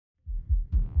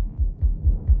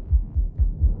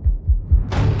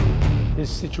This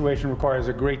situation requires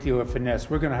a great deal of finesse.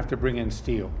 We're going to have to bring in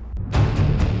steel.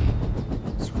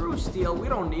 Screw steel, we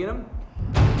don't need him.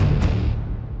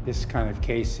 This kind of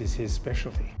case is his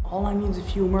specialty. All I need is a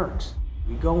few mercs.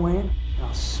 We go in, and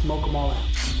I'll smoke them all out.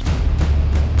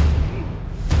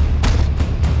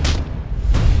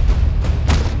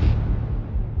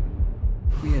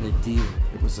 We had a deal.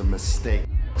 It was a mistake.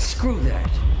 Screw that.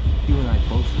 You and I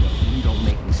both know we don't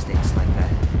make mistakes like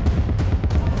that.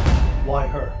 Why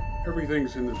her?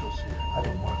 Everything's in the dossier. I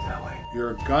didn't work that way. You're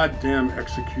a goddamn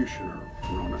executioner,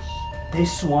 Ronas.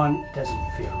 This one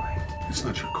doesn't feel right. It's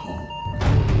not your call.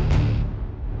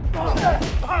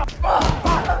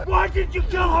 Why did you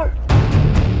kill her?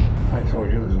 I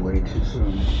told you it was way too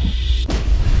soon.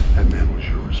 That man was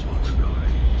your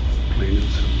responsibility. Plain and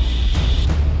simple.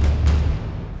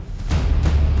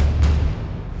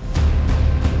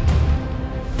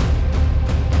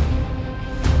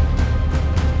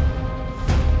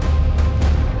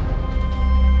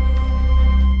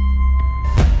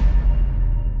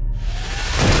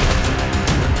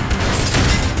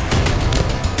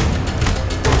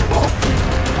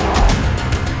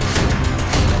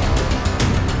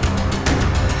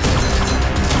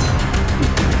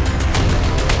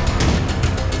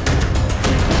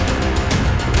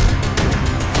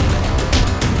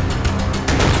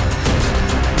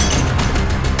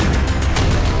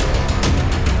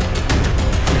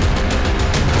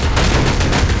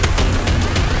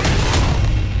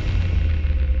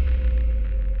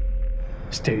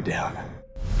 Stay down.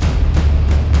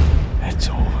 It's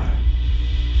over.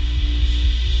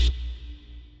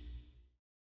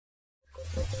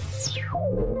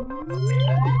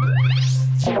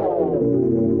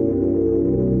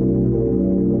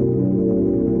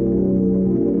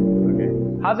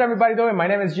 How's everybody doing? My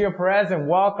name is Gio Perez and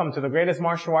welcome to the greatest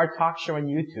martial art talk show on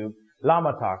YouTube,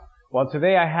 Lama Talk. Well,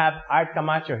 today I have Art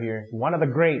Camacho here, one of the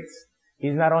greats.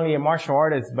 He's not only a martial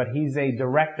artist, but he's a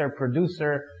director,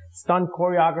 producer, stunt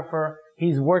choreographer.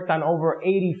 He's worked on over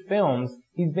 80 films.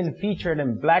 He's been featured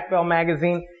in Black Belt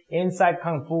Magazine, Inside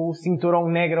Kung Fu,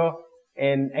 Cinturón Negro,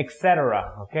 and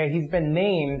etc. Okay, he's been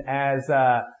named as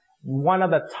one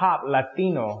of the top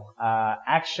Latino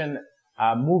action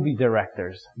movie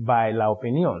directors by La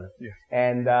Opinión. Yeah.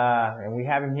 And we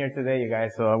have him here today, you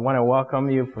guys. So I want to welcome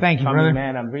you for Thank you, coming, brother.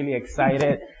 man. I'm really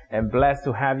excited and blessed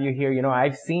to have you here. You know,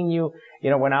 I've seen you, you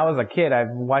know, when I was a kid, I've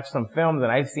watched some films and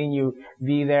I've seen you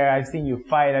be there. I've seen you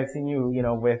fight. I've seen you, you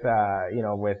know, with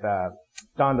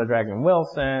Don the Dragon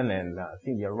Wilson and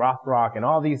Celia Rothrock and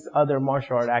all these other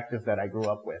martial art actors that I grew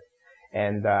up with.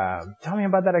 And tell me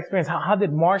about that experience. How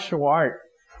did martial art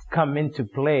come into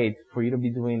play for you to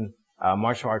be doing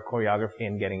martial art choreography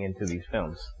and getting into these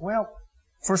films? Well,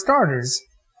 for starters,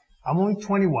 I'm only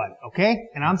 21, okay?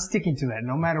 And I'm sticking to that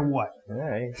no matter what.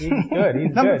 Yeah, he's good. He's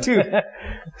Number good.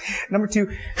 Number two,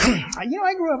 you know,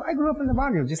 I grew up in the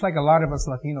barrio, just like a lot of us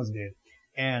Latinos did.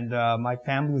 And, my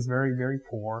family was very, very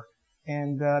poor.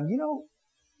 And, you know,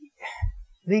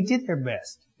 they did their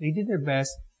best. They did their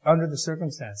best under the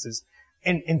circumstances.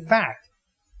 And in fact,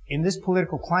 in this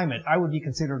political climate, I would be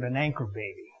considered an anchor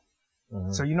baby.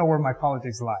 Mm-hmm. So you know where my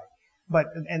politics lie. But,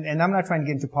 and I'm not trying to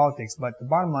get into politics, but the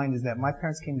bottom line is that my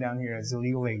parents came down here as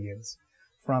illegal aliens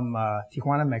from,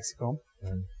 Tijuana, Mexico.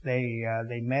 Mm-hmm.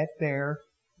 They met there.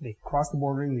 They crossed the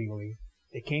border illegally.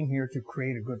 They came here to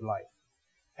create a good life.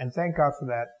 And thank God for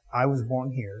that. I was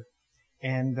born here.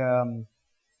 And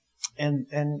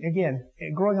again,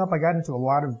 growing up, I got into a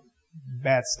lot of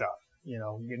bad stuff, you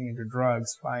know, getting into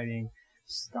drugs, fighting,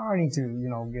 starting to, you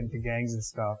know, get into gangs and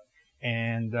stuff.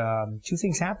 And, two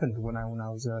things happened when I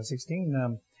was,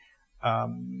 16.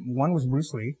 One was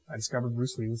Bruce Lee. I discovered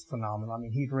Bruce Lee was phenomenal. I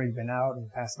mean, he'd already been out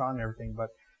and passed on and everything, but,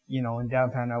 you know, in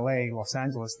downtown LA, Los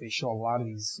Angeles, they show a lot of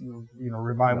these, you know,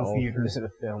 revival theaters.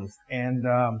 Films. And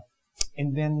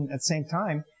then at the same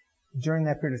time, during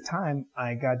that period of time,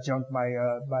 I got jumped by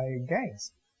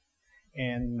gangs.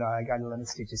 And I got 11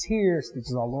 stitches here,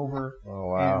 stitches all over. Oh,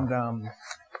 wow.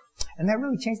 And that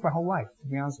really changed my whole life, to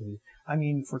be honest with you. I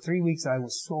mean, for 3 weeks, I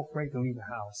was so afraid to leave the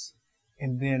house.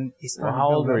 And then it started. Well,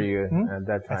 how old were you at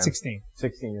that time? At 16.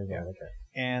 16 years old, okay.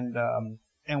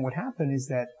 And what happened is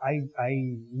that I,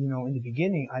 you know, in the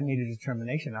beginning, I made a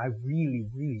determination. I really,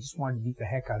 really just wanted to beat the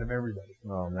heck out of everybody.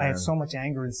 Oh, man. I had so much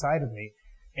anger inside of me.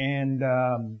 And,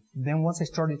 then once I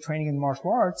started training in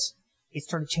martial arts, it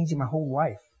started changing my whole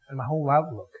life and my whole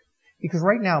outlook. Because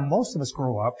right now, most of us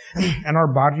grow up and our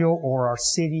barrio or our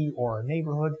city or our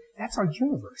neighborhood, that's our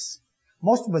universe.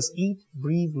 Most of us eat,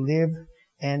 breathe, live,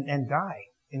 and die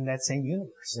in that same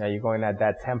universe. Yeah, you're going at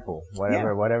that tempo.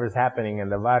 Whatever's happening in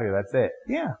the barrio, that's it.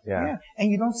 Yeah.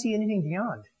 And you don't see anything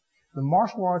beyond. the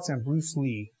martial arts and Bruce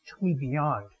Lee took me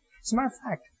beyond. As a matter of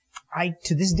fact,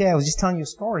 to this day, I was just telling you a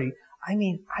story. I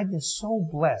mean, I've been so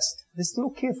blessed. This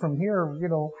little kid from here, you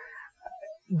know,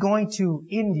 going to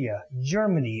India,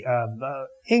 Germany,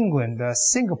 England,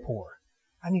 Singapore.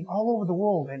 I mean, all over the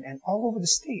world and all over the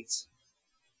States,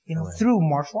 you know, through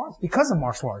martial arts, because of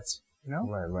martial arts, you know?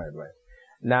 Right.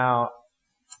 Now,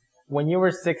 when you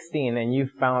were 16 and you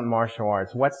found martial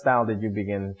arts, what style did you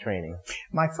begin training?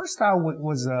 My first style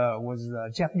was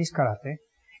Japanese karate.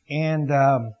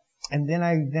 And then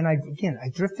I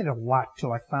drifted a lot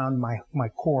till I found my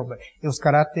core, but it was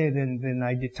karate, then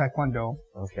I did taekwondo.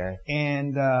 Okay.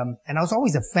 And I was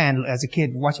always a fan as a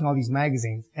kid watching all these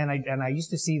magazines. And I used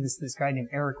to see this guy named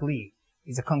Eric Lee.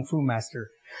 He's a kung fu master.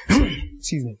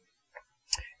 Excuse me.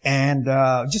 And,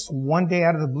 just one day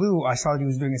out of the blue, I saw that he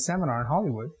was doing a seminar in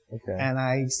Hollywood. Okay. And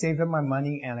I saved up my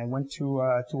money and I went to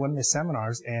one of his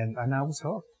seminars and I was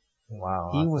hooked. Wow.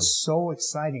 He was so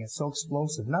exciting and so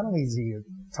explosive. Not only is he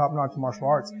top-notch martial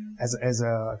arts as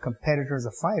a competitor, as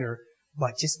a fighter,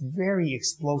 but just very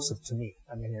explosive to me.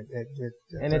 I mean,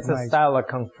 and it's a style of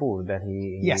kung fu that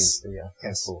he yes, yeah,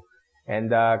 yes. Kung fu.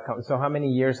 And so, how many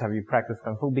years have you practiced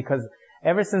kung fu? Because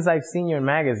ever since I've seen you in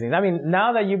magazines, I mean,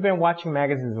 now that you've been watching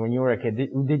magazines when you were a kid,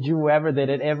 did you ever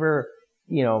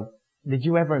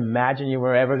imagine you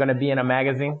were ever going to be in a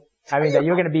magazine? I mean, that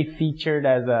you're going to be featured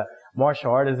as a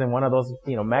martial artist in one of those,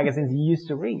 magazines you used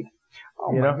to read.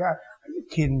 Oh my God. Are you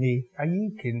kidding me? Are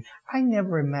you kidding? I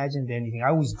never imagined anything. I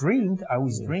always dreamed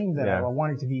that I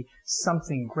wanted to be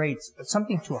something great,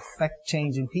 something to affect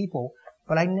change in people,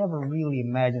 but I never really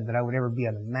imagined that I would ever be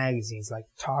on the magazines, like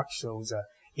talk shows,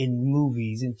 in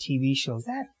movies, in TV shows.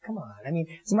 Come on. I mean,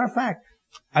 as a matter of fact,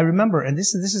 I remember, and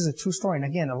this is a true story, and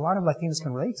again, a lot of Latinos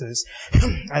can relate to this.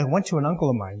 I went to an uncle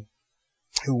of mine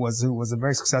who was a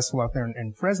very successful out there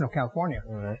in Fresno, California.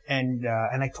 Right. And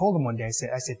I told him one day, I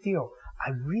said, Theo,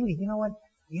 I really, you know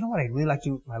what I'd really like to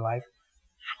do with my life?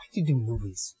 I'd like to do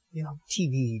movies,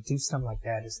 TV, do something like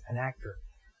that as an actor.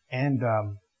 And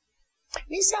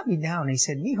he sat me down and he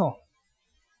said, Mijo,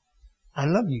 I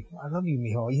love you,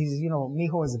 Mijo.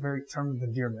 Mijo is a very term of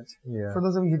endearment. Yeah. For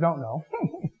those of you who don't know.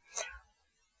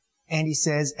 And he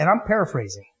says, and I'm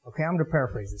paraphrasing, okay? I'm going to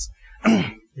paraphrase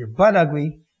this. You're butt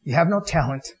ugly. You have no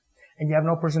talent and you have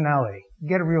no personality.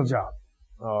 Get a real job.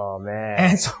 Oh man.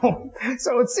 And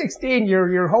so at 16,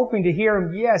 you're hoping to hear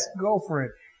him, yes, go for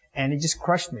it. And it just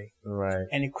crushed me. Right.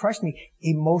 And it crushed me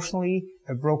emotionally.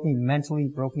 It broke me mentally,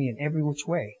 broke me in every which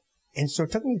way. And so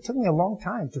it took me a long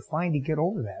time to finally get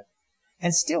over that.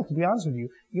 And still, to be honest with you,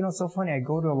 it's so funny. I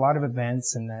go to a lot of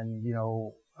events and then,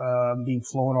 being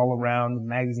flown all around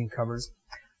magazine covers,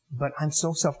 but I'm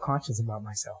so self-conscious about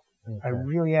myself. Okay. I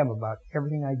really am about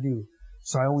everything I do.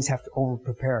 So I always have to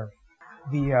over-prepare.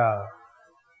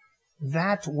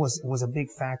 That was a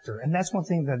big factor. And that's one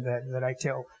thing that I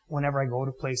tell whenever I go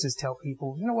to places, tell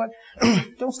people, you know what?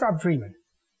 Don't stop dreaming.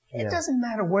 It doesn't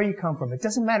matter where you come from. It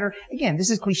doesn't matter, again, this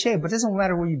is cliche, but it doesn't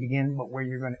matter where you begin, but where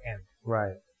you're going to end.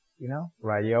 Right.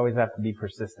 Right. You always have to be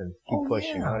persistent. Keep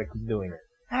pushing. You gotta keep doing it.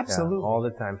 Absolutely. Yeah, all the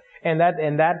time. And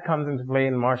that comes into play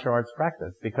in martial arts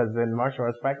practice, because in martial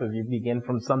arts practice, you begin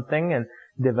from something and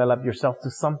develop yourself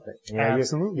to something.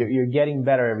 Absolutely. You're getting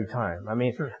better every time. I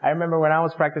mean, sure. I remember when I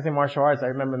was practicing martial arts, I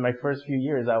remember in my first few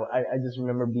years, I just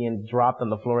remember being dropped on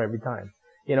the floor every time.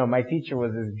 My teacher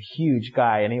was this huge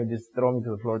guy and he would just throw me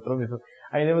to the floor,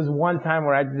 I mean, there was one time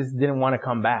where I just didn't want to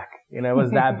come back. It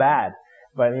was that bad.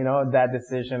 But, that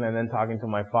decision and then talking to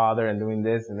my father and doing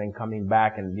this and then coming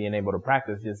back and being able to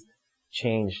practice just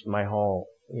changed my whole,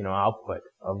 output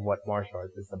of what martial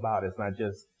arts is about. It's not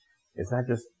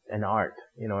just an art.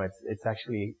 It's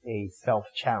actually a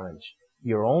self-challenge.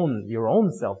 Your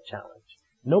own self-challenge.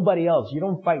 Nobody else. You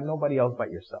don't fight nobody else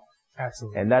but yourself.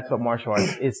 Absolutely. And that's what martial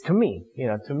arts is to me.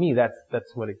 To me,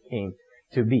 that's what it came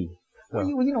to be. So.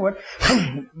 Well, you know what?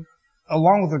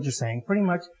 Along with what you're saying, pretty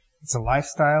much it's a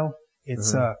lifestyle.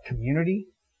 It's a community.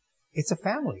 It's a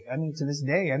family. I mean, to this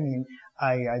day,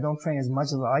 I don't train as much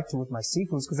as I like to with my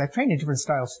Sifus because I train in different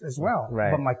styles as well.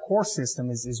 Right. But my core system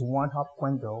is one hop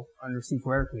cuento under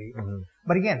Sifu Eric Lee.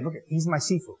 But again, look, he's my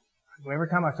Sifu. Every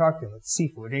time I talk to him, it's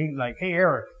Sifu. It ain't like, hey,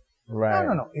 Eric. Right.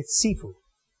 No. It's Sifu.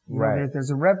 Right. There's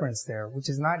a reverence there, which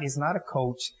is not a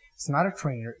coach. It's not a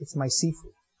trainer. It's my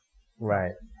Sifu.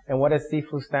 Right. And what does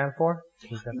Sifu stand for? To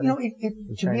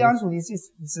be honest with you,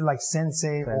 it's like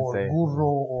sensei or guru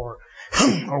or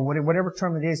whatever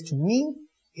term it is. To me,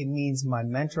 it means my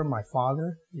mentor, my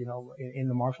father, in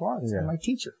the martial arts, and my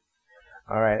teacher.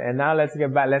 All right. And now let's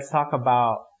get back. Let's talk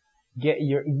about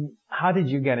how did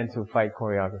you get into fight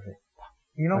choreography?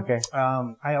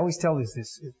 I always tell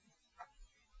this,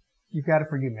 you've got to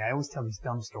forgive me. I always tell these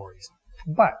dumb stories.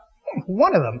 But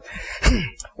one of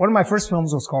my first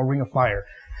films was called Ring of Fire.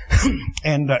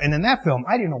 And in that film,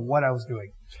 I didn't know what I was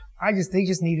doing. They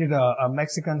just needed a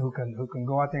Mexican who can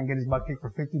go out there and get his butt kicked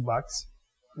for $50,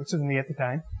 which was me at the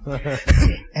time.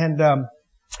 And,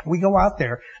 we go out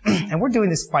there and we're doing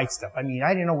this fight stuff. I mean, I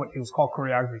didn't know what it was called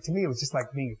choreography. To me, it was just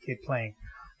like being a kid playing.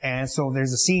 And so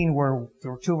there's a scene where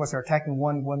the two of us are attacking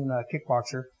one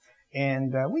kickboxer.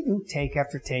 And, we do take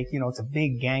after take. You know, it's a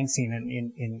big gang scene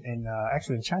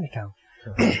actually in Chinatown.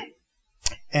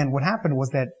 And what happened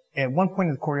was that at one point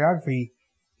in the choreography,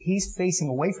 he's facing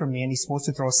away from me and he's supposed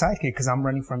to throw a side kick because I'm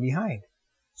running from behind.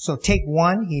 So take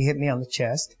 1, he hit me on the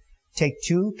chest. Take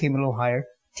 2, came a little higher.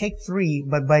 Take 3,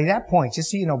 but by that point, just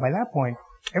so you know, by that point,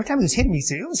 every time he was hitting me,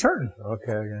 it was hurting.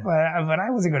 Okay. But I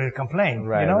wasn't going to complain.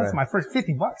 Right, you know, right. It's my first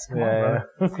 $50. Come on,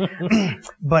 brother.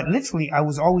 But literally, I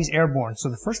was always airborne. So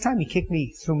the first time he kicked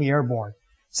me, threw me airborne.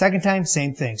 Second time,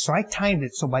 same thing. So I timed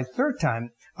it. So by the third time,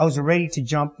 I was ready to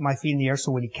jump my feet in the air.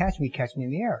 So when he catch me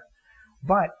in the air.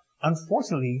 But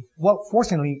fortunately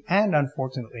and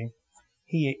unfortunately,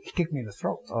 he kicked me in the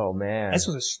throat. Oh, man. This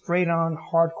was a straight-on,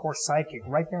 hardcore side kick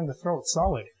right there in the throat,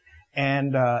 solid.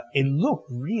 And it looked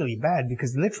really bad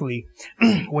because literally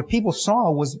what people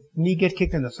saw was me get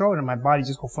kicked in the throat and my body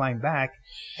just go flying back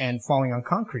and falling on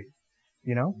concrete,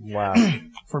 you know? Wow.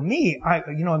 For me,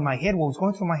 in my head, what was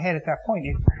going through my head at that point,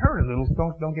 it hurt a little,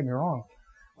 don't get me wrong.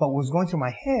 But what was going through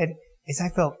my head is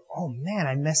I felt, oh man,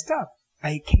 I messed up.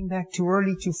 I came back too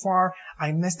early, too far.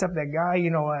 I messed up that guy.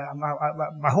 You know,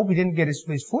 I hope he didn't get his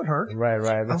foot hurt. Right.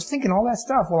 I was thinking all that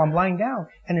stuff while I'm lying down.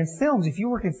 And in films, if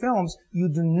you work in films, you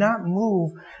do not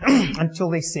move until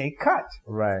they say cut.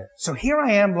 Right. So here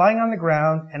I am lying on the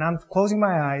ground and I'm closing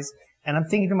my eyes and I'm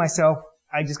thinking to myself,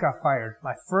 I just got fired.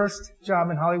 My first job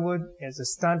in Hollywood as a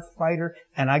stunt fighter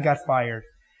and I got fired.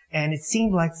 And it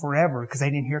seemed like forever because I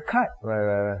didn't hear cut.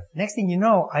 Right. Next thing you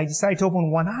know, I decided to open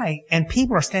one eye and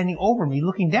people are standing over me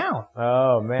looking down.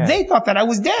 Oh, man. They thought that I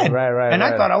was dead. Right. And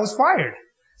I thought I was fired.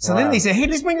 So then they say, hey,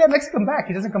 let's bring that Mexican back.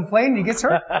 He doesn't complain. He gets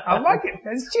hurt. I like it.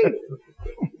 That's cheap.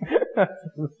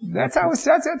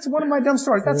 That's one of my dumb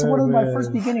stories. That's one of my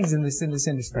first beginnings in this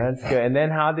industry. That's good. And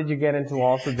then how did you get into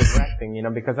also directing? You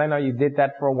know, because I know you did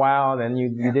that for a while, then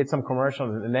you did some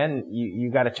commercials, and then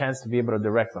you got a chance to be able to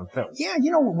direct some films. Yeah,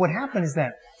 you know, what happened is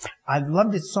that I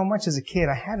loved it so much as a kid.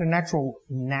 I had a natural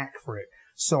knack for it.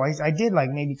 So I did like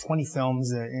maybe 20 films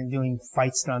and doing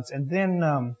fight stunts. And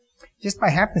then, just by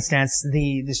happenstance,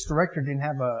 this director didn't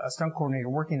have a stunt coordinator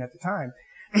working at the time.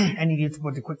 And he needed to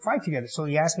put the quick fight together. So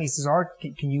he asked me, he says, Art,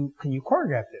 can you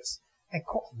choreograph this? And,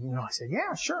 I said,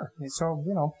 yeah, sure. And so,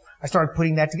 I started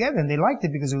putting that together and they liked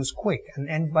it because it was quick.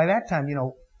 And by that time,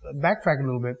 backtrack a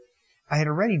little bit, I had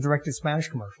already directed Spanish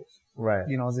commercials. Right.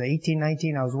 I was 18,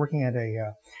 19. I was working at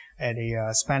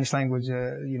a Spanish language,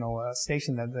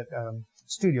 station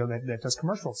studio that does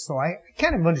commercials. So I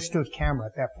kind of understood camera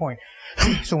at that point.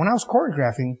 So when I was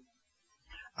choreographing,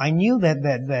 I knew that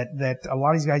a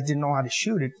lot of these guys didn't know how to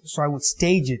shoot it, so I would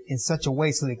stage it in such a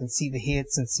way so they can see the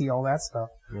hits and see all that stuff.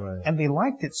 Right. And they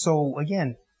liked it. So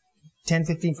again, 10,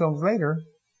 15 films later,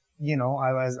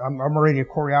 I'm already a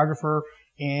choreographer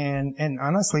and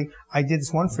honestly, I did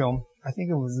this one film, I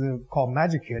think it was called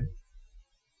Magic Kid.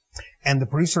 And the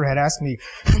producer had asked me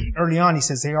early on, he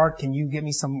says, hey Art, can you get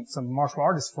me some martial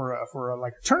artists for a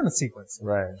tournament sequence?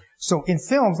 Right. So in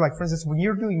films, like for instance, when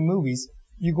you're doing movies,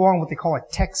 you go on what they call a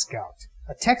tech scout.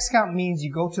 A tech scout means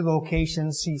you go to the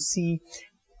locations, so you see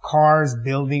cars,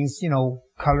 buildings,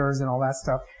 colors and all that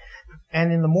stuff.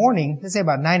 And in the morning, let's say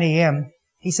about 9 a.m.,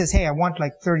 he says, hey, I want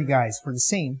like 30 guys for the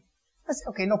scene. I said,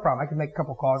 okay, no problem. I can make a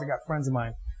couple calls. I got friends of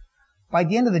mine. By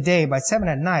the end of the day, by 7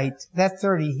 at night, that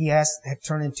 30 he had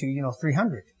turned into,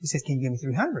 300. He says, can you give me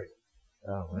 300?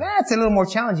 Oh, that's a little more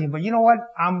challenging, but you know what?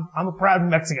 I'm a proud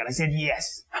Mexican. I said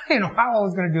yes. I didn't know how I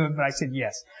was going to do it, but I said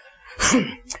yes.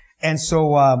 And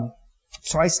so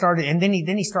I started, and then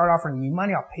he started offering me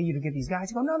money. I'll pay you to get these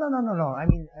guys. I go, no. I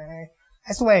mean,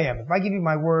 that's the way I am. If I give you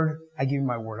my word, I give you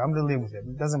my word. I'm going to live with it.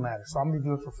 It doesn't matter. So I'm going to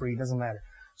do it for free. It doesn't matter.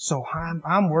 So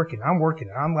I'm working. I'm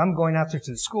going out there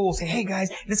to the school, say, hey guys,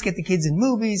 let's get the kids in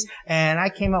movies. And I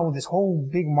came out with this whole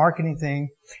big marketing thing.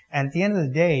 And at the end of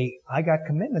the day, I got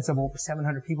commitments of over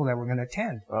 700 people that were going to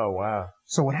attend. Oh, wow.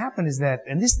 So what happened is that,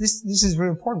 and this is very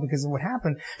important because what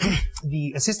happened,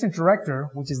 the assistant director,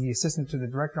 which is the assistant to the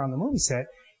director on the movie set,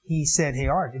 he said, hey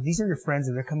Art, if these are your friends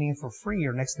and they're coming in for free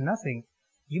or next to nothing,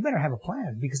 you better have a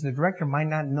plan because the director might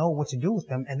not know what to do with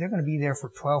them and they're going to be there for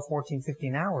 12, 14,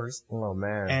 15 hours. Oh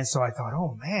man. And so I thought,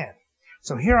 oh man.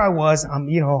 So here I was, I'm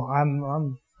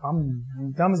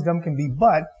dumb as dumb can be,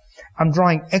 but I'm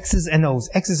drawing X's and O's,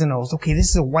 X's and O's. Okay, this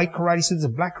is a white karate suit, this is a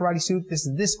black karate suit, this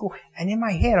is this school. And in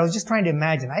my head, I was just trying to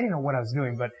imagine. I didn't know what I was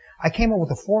doing, but I came up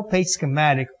with a 4-page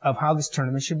schematic of how this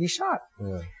tournament should be shot.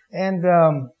 Yeah.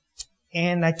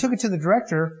 And I took it to the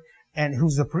director, and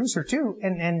who's the producer too,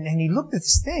 and he looked at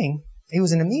this thing. He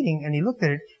was in a meeting, and he looked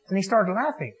at it, and he started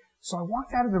laughing. So I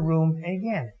walked out of the room, and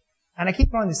again, and I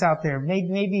keep throwing this out there,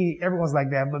 maybe everyone's like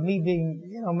that, but me being,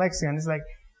 Mexican, it's like,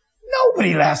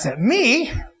 nobody laughs at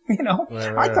me.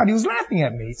 Right. I thought he was laughing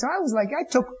at me. So I was like, I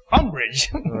took umbrage.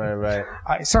 Right.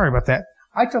 Sorry about that.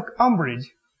 I took umbrage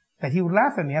that he would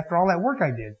laugh at me after all that work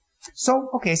I did. So,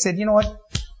 okay, I said, you know what?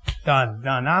 Done.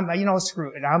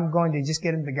 Screw it. I'm going to just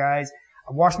get into the guys.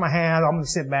 I wash my hands. I'm going to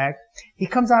sit back. He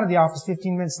comes out of the office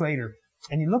 15 minutes later,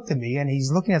 and he looked at me, and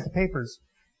he's looking at the papers,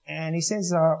 and he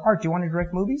says, Art, do you want to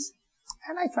direct movies?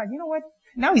 And I thought, you know what?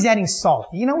 Now he's adding salt.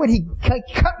 You know what? He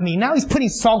cut me. Now he's putting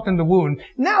salt in the wound.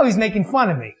 Now he's making fun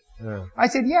of me. Yeah. I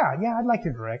said, yeah, I'd like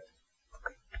to direct.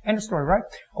 Okay. End of story, right?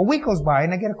 A week goes by,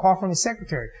 and I get a call from his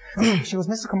secretary. She goes,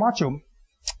 Mr. Camacho,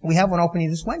 we have an opening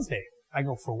this Wednesday. I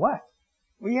go, for what?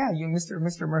 Well, yeah, Mr.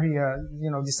 Murray,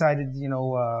 decided,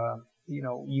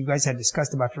 you guys had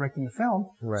discussed about directing the film.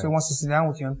 Right. So he wants to sit down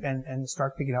with you and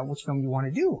start picking out which film you want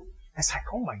to do. It's like,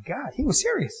 oh my God, he was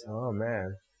serious. Oh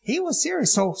man. He was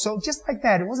serious. So just like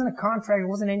that, it wasn't a contract, it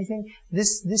wasn't anything.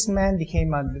 This man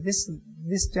became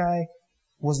this guy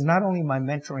was not only my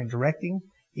mentor in directing,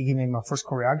 he gave me my first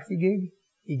choreography gig,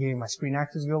 he gave me my Screen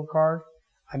Actors Guild card.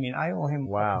 I mean, I owe him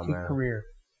a complete career.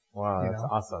 Wow, that's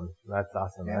awesome. That's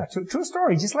awesome. Yeah, true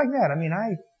story, just like that. I mean,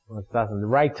 that's awesome. The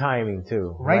right timing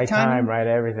too. Right time, right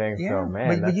everything. Yeah. So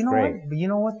man, that's great. But you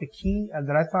know what? The key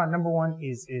that I thought number one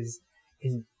is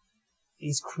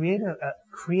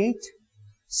create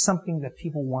something that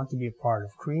people want to be a part of.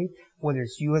 Create, whether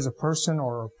it's you as a person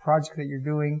or a project that you're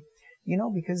doing,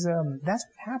 because that's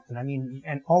what happened. I mean,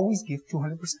 and always give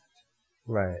 200%.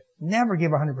 Right. Never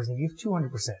give 100%. Give 200%.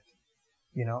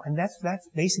 And that's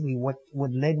basically what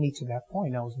led me to that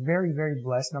point. I was very, very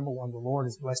blessed. Number one, the Lord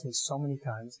has blessed me so many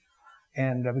times.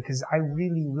 And because I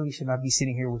really, really should not be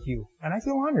sitting here with you. And I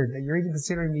feel honored that you're even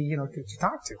considering me, to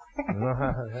talk to.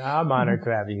 I'm honored to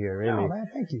have you here, really. Oh, man,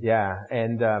 thank you. Yeah.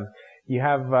 And you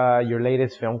have your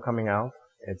latest film coming out.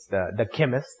 It's the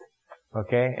Chemist.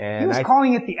 Okay, and he was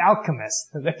calling it The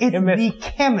Alchemist. It's The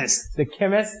Chemist. The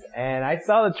Chemist, and I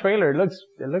saw the trailer. It looks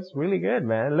really good,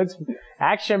 man. It looks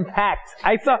action-packed.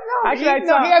 He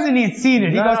hasn't even seen it.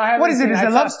 He goes, what is it? Is it a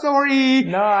love story?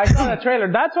 No, I saw the trailer.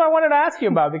 That's what I wanted to ask you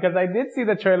about, because I did see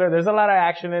the trailer. There's a lot of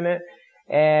action in it.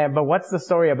 But what's the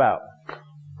story about?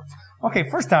 Okay,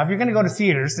 first off, you're gonna go to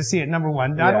theaters to see it, number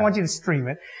one. I don't want you to stream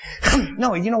it.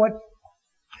 No, you know what?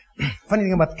 Funny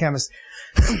thing about The Chemist,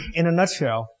 in a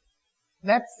nutshell,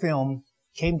 that film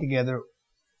came together,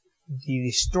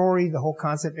 the story, the whole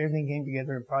concept, everything came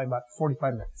together in probably about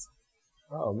 45 minutes.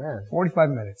 Oh man. 45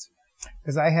 minutes.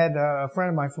 Because I had a friend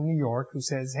of mine from New York who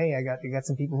says, hey, I got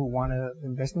some people who want to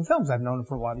invest in films. I've known them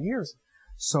for a lot of years.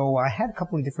 So I had a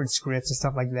couple of different scripts and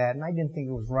stuff like that, and I didn't think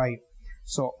it was right.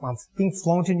 So I'm being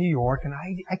flown to New York, and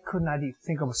I could not even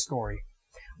think of a story.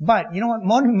 But you know what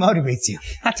motivates you?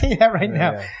 I'll tell you that right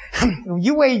now. Yeah.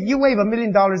 You wave $1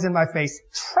 million in my face.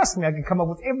 Trust me, I can come up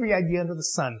with every idea under the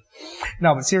sun.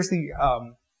 No, but seriously,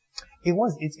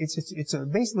 it's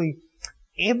basically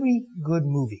every good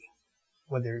movie,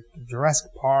 whether Jurassic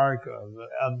Park,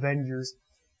 Avengers,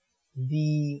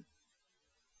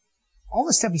 all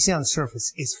the stuff you see on the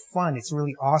surface is fun. It's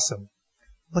really awesome.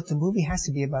 But the movie has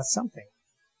to be about something.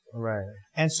 Right.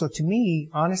 And so to me,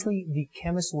 honestly, The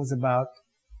Chemist was about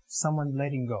someone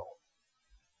letting go.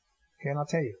 Okay, and I'll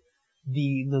tell you.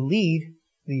 The lead,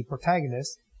 the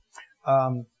protagonist,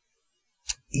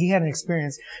 he had an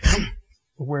experience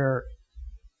where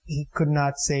he could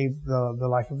not save the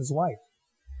life of his wife.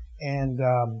 And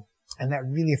that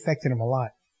really affected him a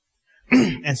lot.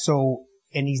 And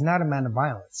he's not a man of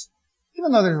violence.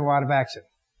 Even though there's a lot of action.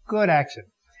 Good action.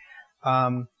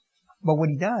 But what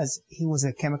he does, he was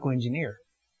a chemical engineer.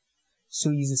 So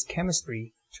he uses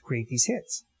chemistry to create these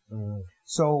hits. Mm.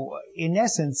 So in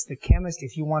essence, The Chemist,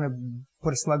 if you want to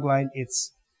put a slug line,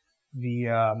 it's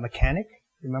the Mechanic.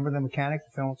 Remember The Mechanic,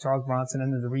 the film with Charles Bronson,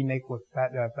 and then the remake with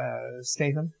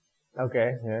Statham?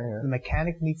 Okay, yeah. The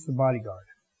Mechanic meets the Bodyguard.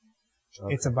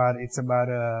 Okay. It's about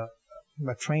a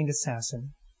trained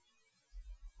assassin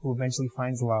who eventually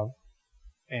finds love.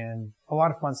 And a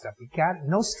lot of fun stuff.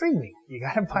 No streaming. You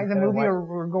gotta buy the movie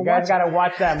or go watch it. You guys gotta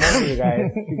watch that movie, you guys.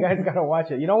 You guys gotta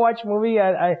watch it. You know which movie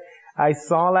I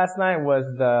saw last night was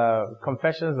the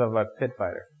Confessions of a Pit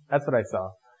Fighter. That's what I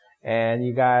saw. And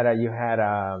you had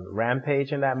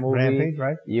Rampage in that movie. Rampage,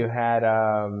 right? You had,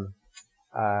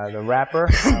 the rapper.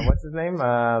 What's his name?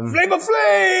 Flavor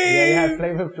Flav! Yeah, you had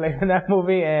Flavor Flav in that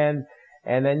movie, and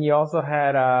then you also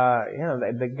had,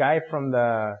 the guy from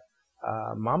the,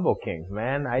 Mambo Kings,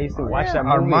 man. I used to watch that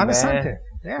movie, man.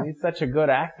 Yeah. He's such a good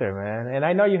actor, man. And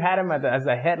I know you had him as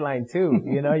a headline too.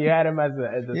 You know, you had him as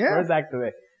the first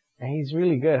actor. And he's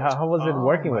really good. How was it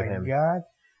working with him? Oh my God.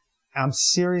 I'm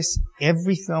serious.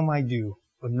 Every film I do,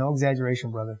 with no exaggeration,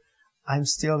 brother, I'm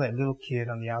still that little kid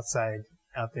on the outside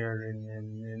out there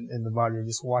in the barrio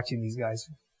just watching these guys.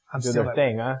 I'm do still their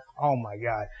thing, huh? Oh my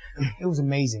God. It was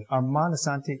amazing. Armand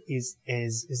Asante is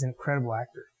an incredible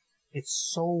actor. It's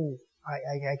so,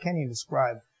 I can't even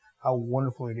describe how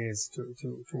wonderful it is to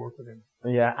work with him.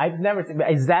 Yeah, I've never seen,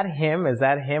 is that him?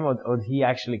 Or he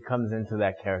actually comes into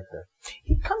that character?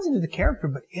 He comes into the character,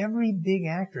 but every big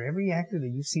actor, every actor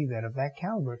that you see that of that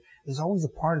caliber, there's always a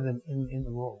part of them in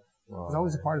the role. There's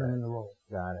always a part of them in the role.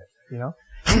 Got it. You know?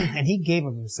 And he gave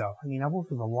of himself. I mean, I've worked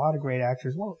with a lot of great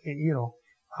actors. Well,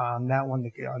 that one,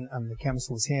 on the Chemist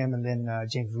was him, and then,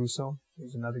 James Russo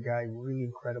was another guy, really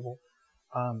incredible.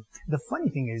 The funny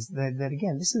thing is that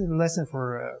again, this is a lesson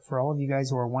for all of you guys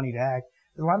who are wanting to act.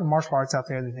 There's a lot of martial arts out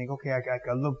there that think, okay,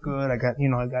 I look good, I got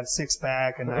a six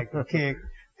pack and I can kick.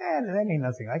 That ain't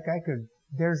nothing.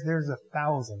 There's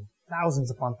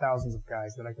thousands upon thousands of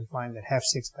guys that I can find that have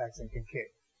six packs and can kick.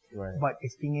 Right. But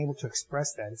it's being able to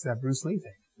express that. It's that Bruce Lee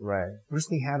thing. Right. Bruce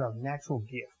Lee had a natural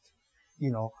gift.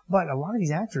 But a lot of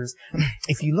these actors,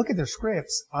 if you look at their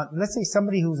scripts, let's say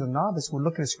somebody who's a novice would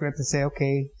look at a script and say,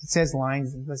 okay, it says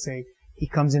lines. Let's say he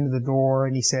comes into the door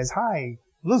and he says, "Hi,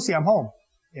 Lucy, I'm home,"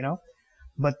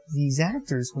 But these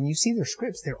actors, when you see their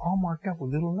scripts, they're all marked up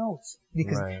with little notes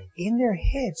because in their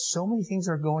head, so many things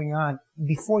are going on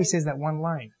before he says that one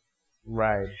line.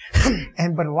 Right.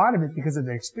 But a lot of it, because of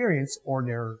their experience or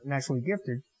they're naturally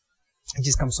gifted, it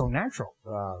just comes so natural.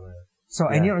 Oh, man. So,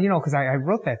 and cause I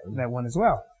wrote that one as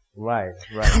well. Right.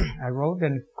 I wrote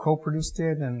and co-produced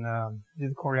it and,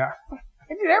 did the choreography.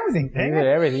 I did everything. You did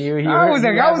everything. I was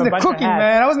the cooking,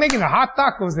 man. I was making the hot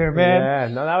tacos there, man. Yeah,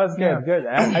 no, that was good.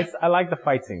 Yeah. Good. I like the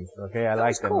fight scenes. Okay. I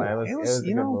liked them. It was a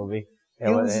good movie.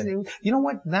 You know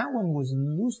what? That one was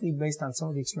loosely based on some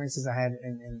of the experiences I had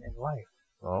in life.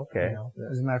 Okay.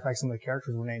 As a matter of fact, some of the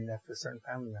characters were named after certain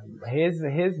family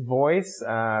members. His voice,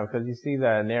 because you see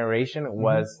the narration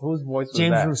was, whose voice was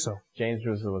James that? Russo. James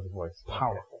Russo was the voice.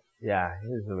 Powerful. Yeah, he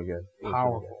was really good.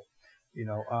 Powerful.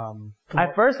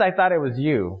 At first I thought it was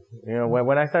you.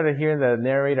 When I started hearing the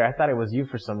narrator, I thought it was you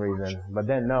for some reason. But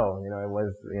then no, it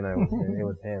was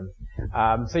him.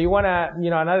 So you wanna,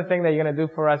 another thing that you're gonna do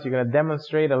for us, you're gonna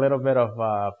demonstrate a little bit of,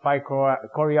 fight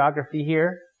choreography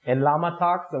here in Lama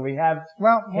Talk. So we have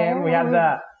him, we have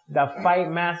the fight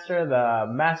master, the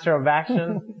master of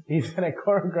action. He's gonna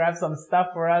choreograph some stuff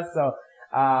for us. So,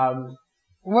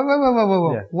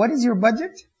 whoa. Yeah. What is your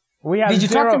budget? Did you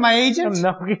talk to my agent?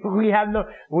 No,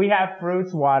 we have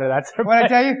fruits, water. That's our what I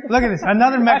tell you? Look at this.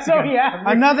 Another Mexican.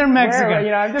 Another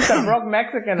Mexican. I'm just a broke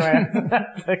Mexican, right?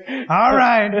 All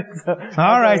right.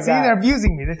 All right. See, they're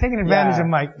abusing me. They're taking advantage of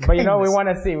my But we want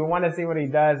to see what he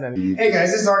does. And hey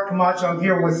guys, this is Art Camacho. I'm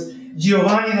here with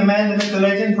Giovanni, the man, the myth, the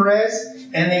legend, Perez,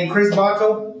 and then Chris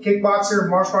Botto, kickboxer,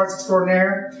 martial arts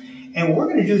extraordinaire. And what we're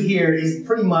going to do here is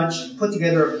pretty much put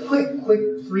together a quick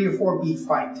 3 or 4 beat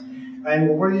fight. And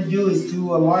what we're going to do is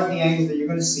do a lot of the angles that you're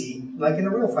going to see, like in a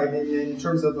real fight, in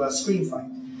terms of a screen fight.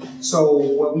 So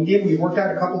what we did, we worked out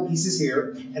a couple pieces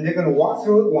here, and they're going to walk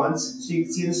through it once, so you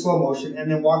can see it in slow motion, and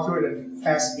then walk through it at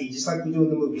fast speed, just like we do in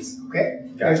the movies. Okay?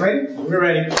 You guys ready? We're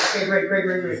ready. Okay, great.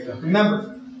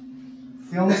 Remember,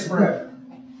 film is forever.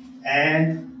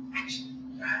 And action.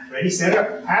 Ready, set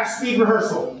up. Half speed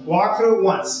rehearsal. Walk through it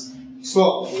once.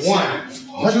 Slow.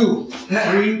 1, 2,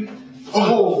 3,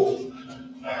 hold.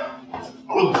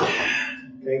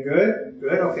 Okay, good.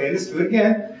 Okay, let's do it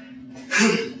again.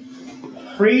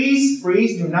 Freeze.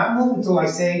 Do not move until I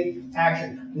say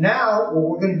action. Now, what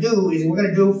we're going to do is we're going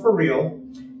to do it for real.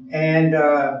 And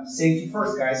safety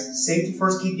first, guys. Safety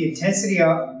first. Keep the intensity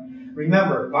up.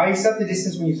 Remember, buy yourself the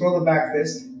distance when you throw the back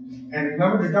fist. And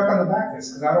remember to duck on the back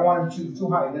fist, because I don't want it too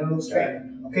high. Then it looks fake.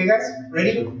 Okay, guys?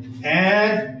 Ready?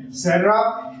 And set it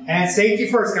up. And safety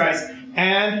first, guys.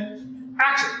 And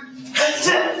action.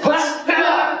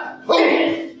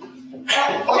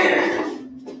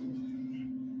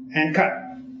 And cut.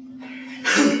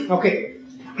 Okay.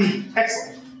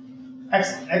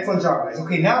 Excellent job, guys.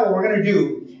 Okay, now what we're going to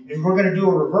do is we're going to do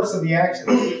a reverse of the action.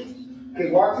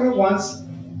 Okay, walk through it once.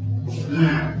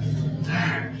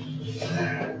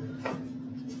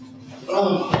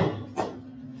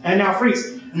 And now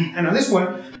freeze. And on this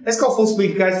one, let's go full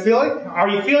speed, guys. Feel it? Are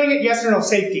you feeling it? Yes or no?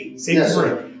 Safety. Safety. Yes,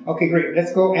 sir. Okay, great.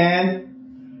 Let's go and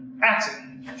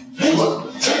Action.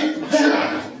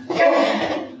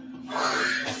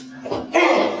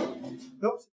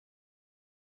 Oops.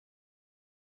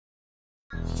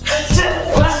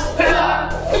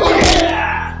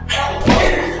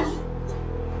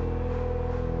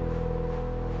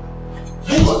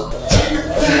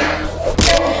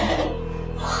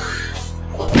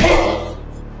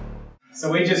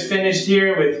 So we just finished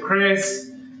here with Chris,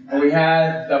 and we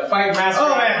had the fight master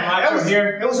Camacho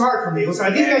here. It was hard for me. These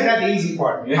guys had the easy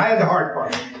part. I had the hard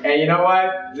part. And you know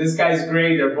what? This guy's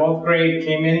great. They're both great.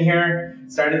 Came in here,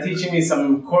 started teaching me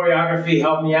some choreography,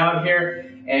 helped me out here.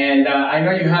 And I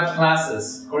know you have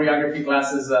classes, choreography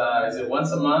classes. Is it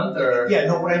once a month or? Yeah,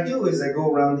 no, what I do is I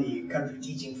go around the country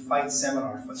teaching fight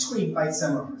seminars, screen fight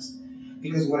seminars.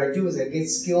 Because what I do is I get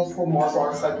skillful martial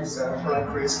artists like yourself, or like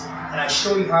Chris, and I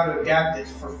show you how to adapt it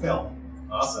for film.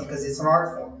 Awesome. Because it's an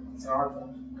art form. It's an art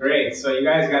form. Great. So you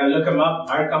guys got to look him up,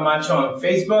 Art Camacho on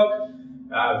Facebook.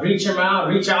 Reach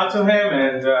out to him,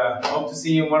 and hope to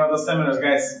see you in one of those seminars,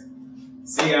 guys.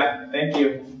 See ya. Thank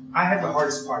you. I have the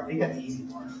hardest part. They got the easy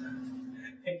part.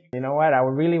 You know what? I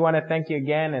really want to thank you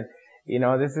again, and you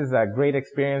know, this is a great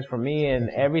experience for me and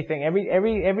everything.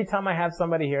 Every time I have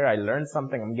somebody here, I learn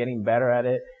something. I'm getting better at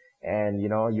it. And, you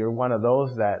know, you're one of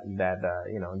those that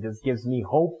you know, just gives me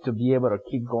hope to be able to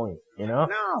keep going, you know?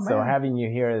 So having you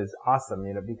here is awesome,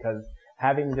 you know, because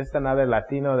having just another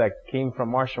Latino that came from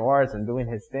martial arts and doing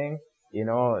his thing, you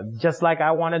know, just like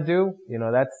I want to do, you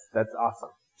know, that's awesome.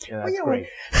 You know, that's great.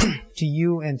 To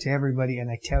you and to everybody, and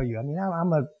I tell you, I mean,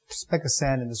 I'm a speck of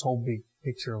sand in this whole big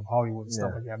picture of Hollywood and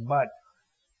stuff like that, but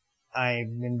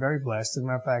I've been very blessed. As a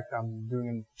matter of fact, I'm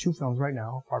doing 2 films right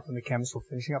now, apart from The Chemist. We're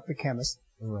finishing up The Chemist.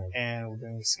 Right. And we're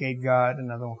doing Skate God,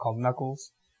 another one called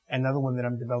Knuckles, another one that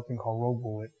I'm developing called Road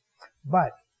Bullet.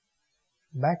 But,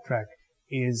 backtrack,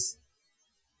 is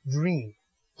dream.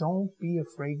 Don't be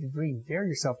afraid to dream. Dare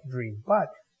yourself to dream. But,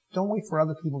 don't wait for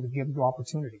other people to give you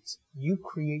opportunities. You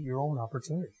create your own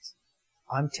opportunities.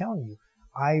 I'm telling you.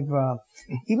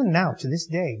 Even now, to this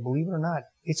day, believe it or not,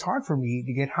 it's hard for me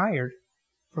to get hired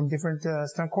from different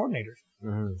stunt coordinators.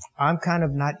 Mm-hmm. I'm kind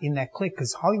of not in that clique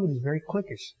because Hollywood is very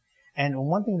cliquish. And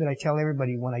one thing that I tell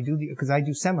everybody when I do because I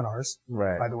do seminars.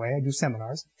 Right. By the way, I do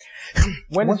seminars.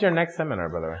 When is your next seminar,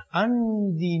 by the way?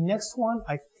 On the next one,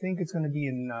 I think it's going to be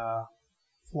in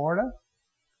Florida.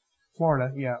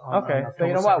 Florida, yeah. Okay. So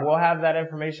you know what? We'll have that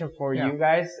information for you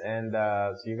guys, and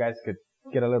so you guys could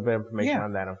get a little bit of information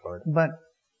on that in Florida. But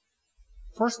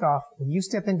first off, when you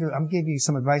step into, I'm giving you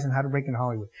some advice on how to break in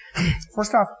Hollywood.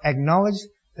 First off, acknowledge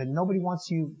that nobody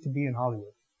wants you to be in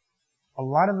Hollywood. A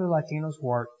lot of the Latinos who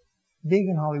are big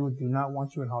in Hollywood do not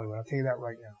want you in Hollywood. I'll tell you that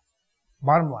right now.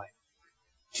 Bottom line.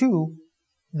 2,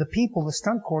 the people, the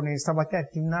stunt coordinators, stuff like that,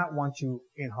 do not want you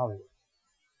in Hollywood.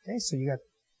 Okay, so you got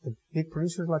the big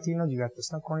producers, Latinos, you got the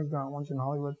stunt coordinators who don't want you in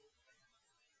Hollywood.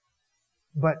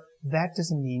 But that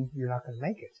doesn't mean you're not going to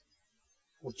make it.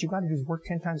 What you got to do is work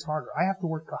 10 times harder. I have to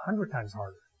work 100 times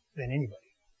harder than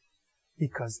anybody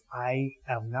because I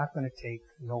am not going to take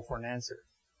no for an answer.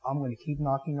 I'm going to keep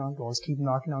knocking on doors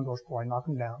before I knock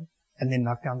them down and then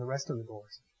knock down the rest of the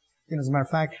doors. You know, as a matter of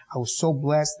fact, I was so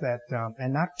blessed that,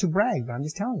 and not to brag, but I'm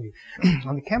just telling you,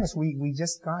 on The Chemist, we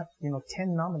just got,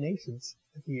 10 nominations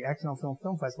at the Action on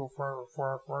Film Festival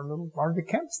for a little art of The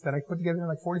Chemist that I put together in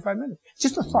like 45 minutes.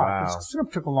 Just a thought. Wow. It sort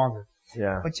of took longer.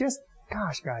 Yeah. But just,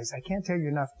 gosh, guys, I can't tell you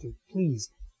enough to please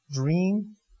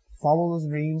dream, follow those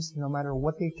dreams, no matter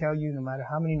what they tell you, no matter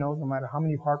how many no's, no matter how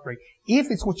many heartbreak, if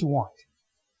it's what you want.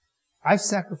 I've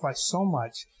sacrificed so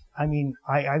much. I mean,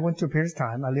 I went through a period of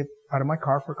time. I lived out of my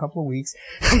car for a couple of weeks.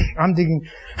 I'm digging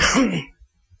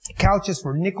couches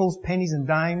for nickels, pennies, and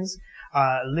dimes,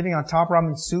 living on top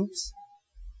ramen soups.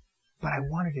 But I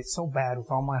wanted it so bad with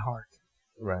all my heart.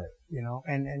 Right.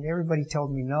 And everybody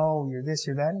told me, no, you're this,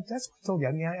 you're that. And that's what I told you.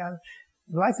 I mean,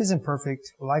 life isn't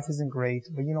perfect. Life isn't great.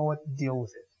 But you know what? Deal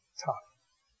with it. Tough.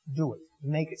 Do it.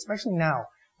 Make it. Especially now.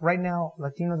 Right now,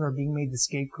 Latinos are being made the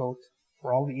scapegoat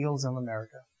for all the ills of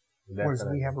America. Definitely. Whereas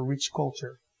we have a rich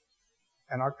culture.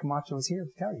 And Art Camacho is here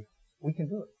to tell you, we can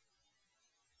do it.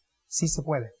 Si se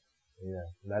puede. Yeah,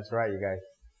 that's right, you guys.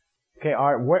 Okay,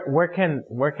 Art, where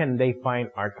can they find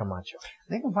Art Camacho?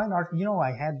 They can find Art.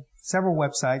 I had several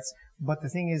websites, but the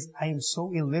thing is, I am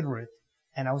so illiterate,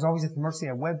 and I was always at the mercy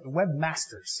of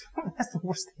webmasters. That's the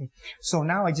worst thing. So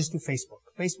now I just do Facebook.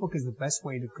 Facebook is the best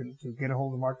way to get a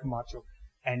hold of Art Camacho.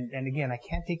 And again, I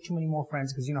can't take too many more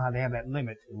friends because you know how they have that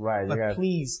limit. Right. But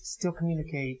please still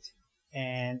communicate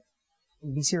and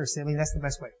be serious. I mean, that's the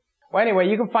best way. Well, anyway,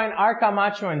 you can find Art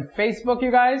Camacho on Facebook, you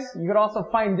guys. You can also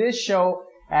find this show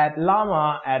at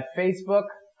LAMA at Facebook.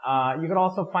 You can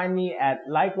also find me at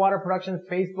Like Water Productions,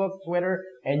 Facebook, Twitter,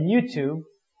 and YouTube.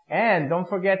 And don't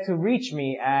forget to reach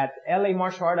me at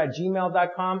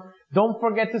LAMartialArt@gmail.com. Don't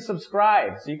forget to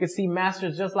subscribe so you can see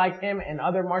masters just like him and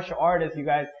other martial artists, you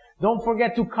guys. Don't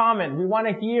forget to comment. We want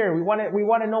to hear. We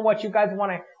want to know what you guys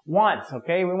want.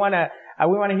 Okay? We want to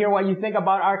hear what you think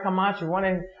about Art Camacho.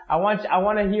 I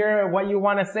want to hear what you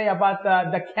want to say about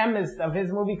the Chemist of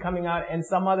his movie coming out and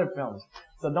some other films.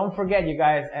 So don't forget, you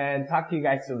guys, and talk to you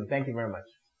guys soon. Thank you very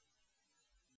much.